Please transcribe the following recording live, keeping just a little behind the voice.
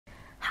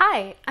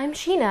Hi, I'm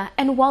Sheena,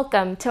 and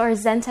welcome to our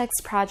ZENTX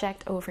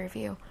project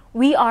overview.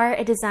 We are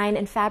a design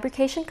and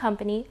fabrication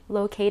company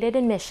located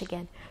in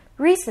Michigan.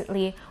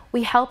 Recently,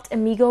 we helped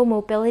Amigo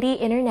Mobility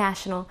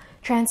International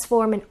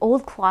transform an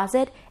old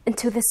closet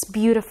into this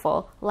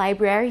beautiful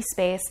library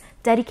space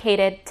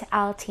dedicated to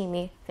Al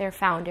Timi, their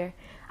founder.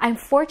 I'm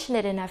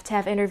fortunate enough to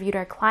have interviewed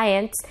our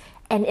clients,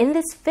 and in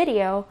this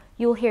video,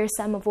 you'll hear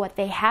some of what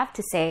they have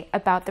to say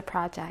about the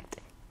project.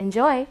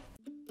 Enjoy!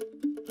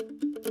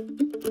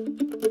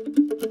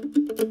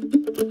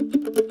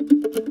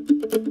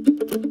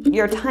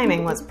 Your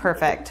timing was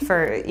perfect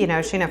for,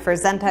 Sheena, for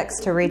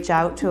ZENTX to reach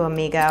out to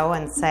Amigo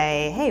and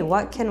say, hey,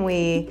 what can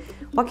we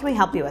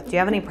help you with? Do you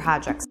have any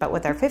projects? But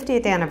with our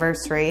 50th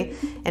anniversary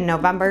in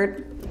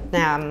November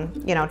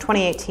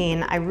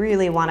 2018, I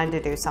really wanted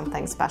to do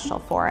something special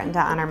for it and to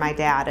honor my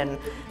dad. And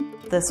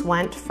this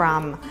went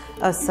from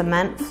a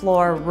cement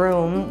floor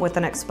room with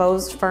an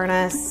exposed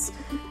furnace,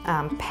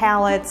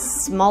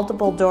 pallets,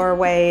 multiple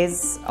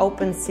doorways,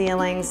 open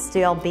ceilings,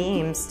 steel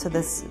beams, to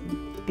this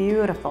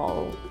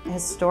beautiful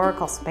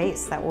historical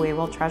space that we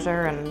will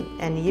treasure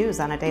and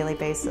use on a daily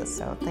basis.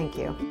 So thank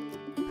you.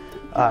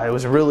 It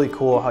was really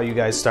cool how you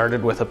guys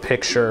started with a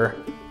picture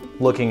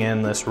looking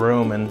in this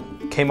room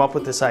and came up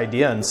with this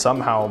idea and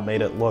somehow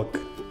made it look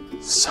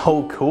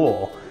so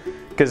cool.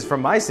 Because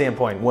from my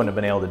standpoint, wouldn't have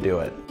been able to do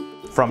it.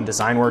 From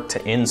design work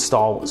to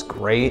install was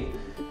great,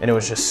 and it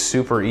was just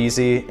super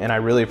easy, and I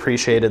really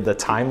appreciated the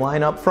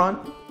timeline up front.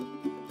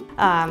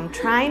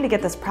 Trying to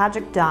get this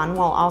project done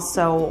while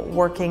also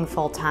working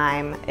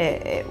full-time,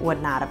 it would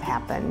not have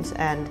happened.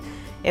 And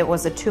it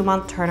was a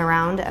 2-month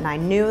turnaround, and I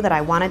knew that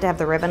I wanted to have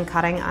the ribbon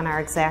cutting on our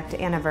exact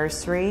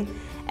anniversary.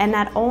 And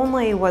not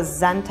only was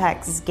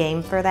ZENTX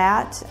game for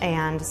that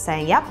and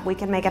saying, yep, we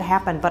can make it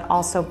happen, but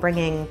also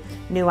bringing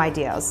new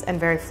ideas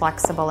and very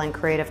flexible and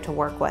creative to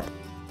work with.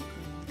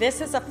 This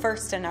is a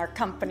first in our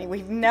company.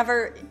 We've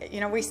never,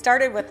 we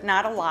started with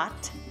not a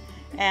lot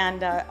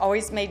and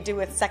always made do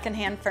with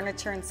secondhand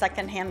furniture and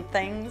secondhand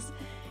things.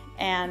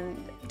 And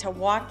to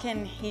walk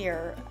in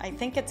here, I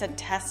think it's a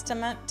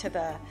testament to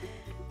the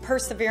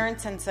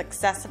perseverance and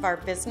success of our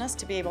business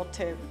to be able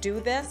to do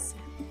this.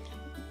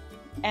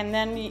 And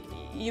then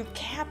you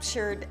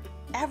captured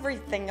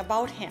everything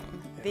about him,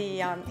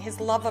 his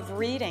love of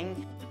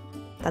reading.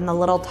 And the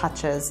little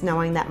touches,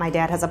 knowing that my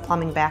dad has a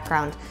plumbing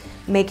background,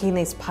 making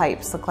these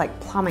pipes look like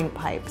plumbing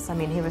pipes. I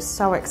mean, he was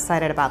so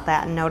excited about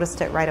that and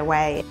noticed it right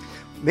away.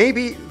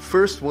 Maybe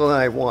first when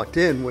I walked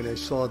in, when I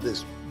saw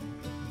this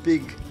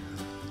big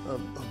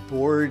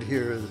board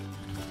here,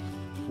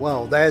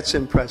 wow, that's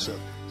impressive.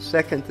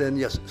 Second, then,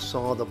 yes,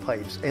 saw the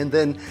pipes. And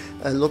then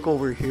I look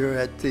over here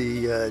at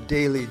the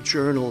daily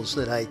journals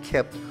that I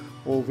kept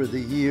over the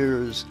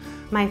years.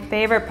 My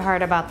favorite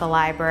part about the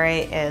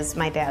library is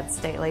my dad's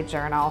daily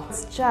journal.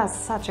 It's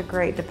just such a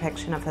great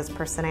depiction of his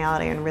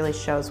personality and really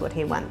shows what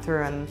he went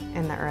through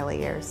in the early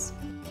years.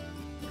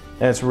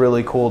 And it's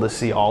really cool to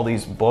see all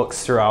these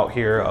books throughout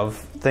here of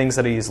things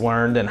that he's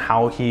learned and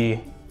how he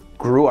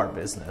grew our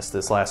business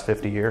this last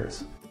 50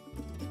 years.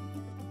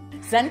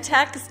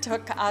 ZENTX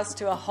took us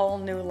to a whole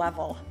new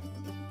level.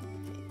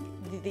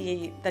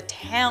 The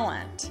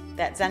talent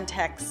that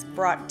ZENTX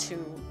brought to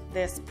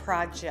this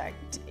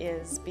project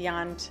is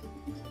beyond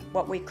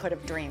what we could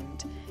have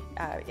dreamed.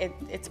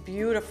 It's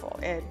beautiful.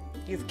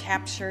 You've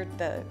captured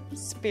the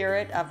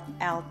spirit of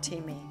Al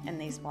Timi in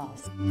these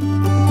walls.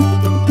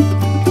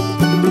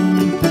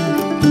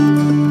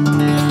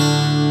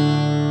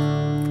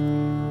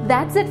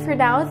 That's it for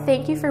now.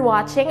 Thank you for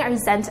watching our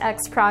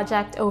ZENTX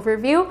project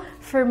overview.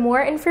 For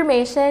more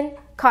information,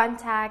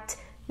 contact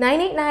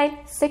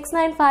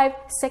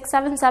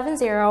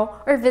 989-695-6770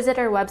 or visit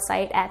our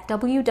website at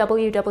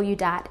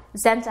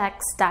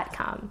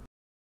www.zentx.com.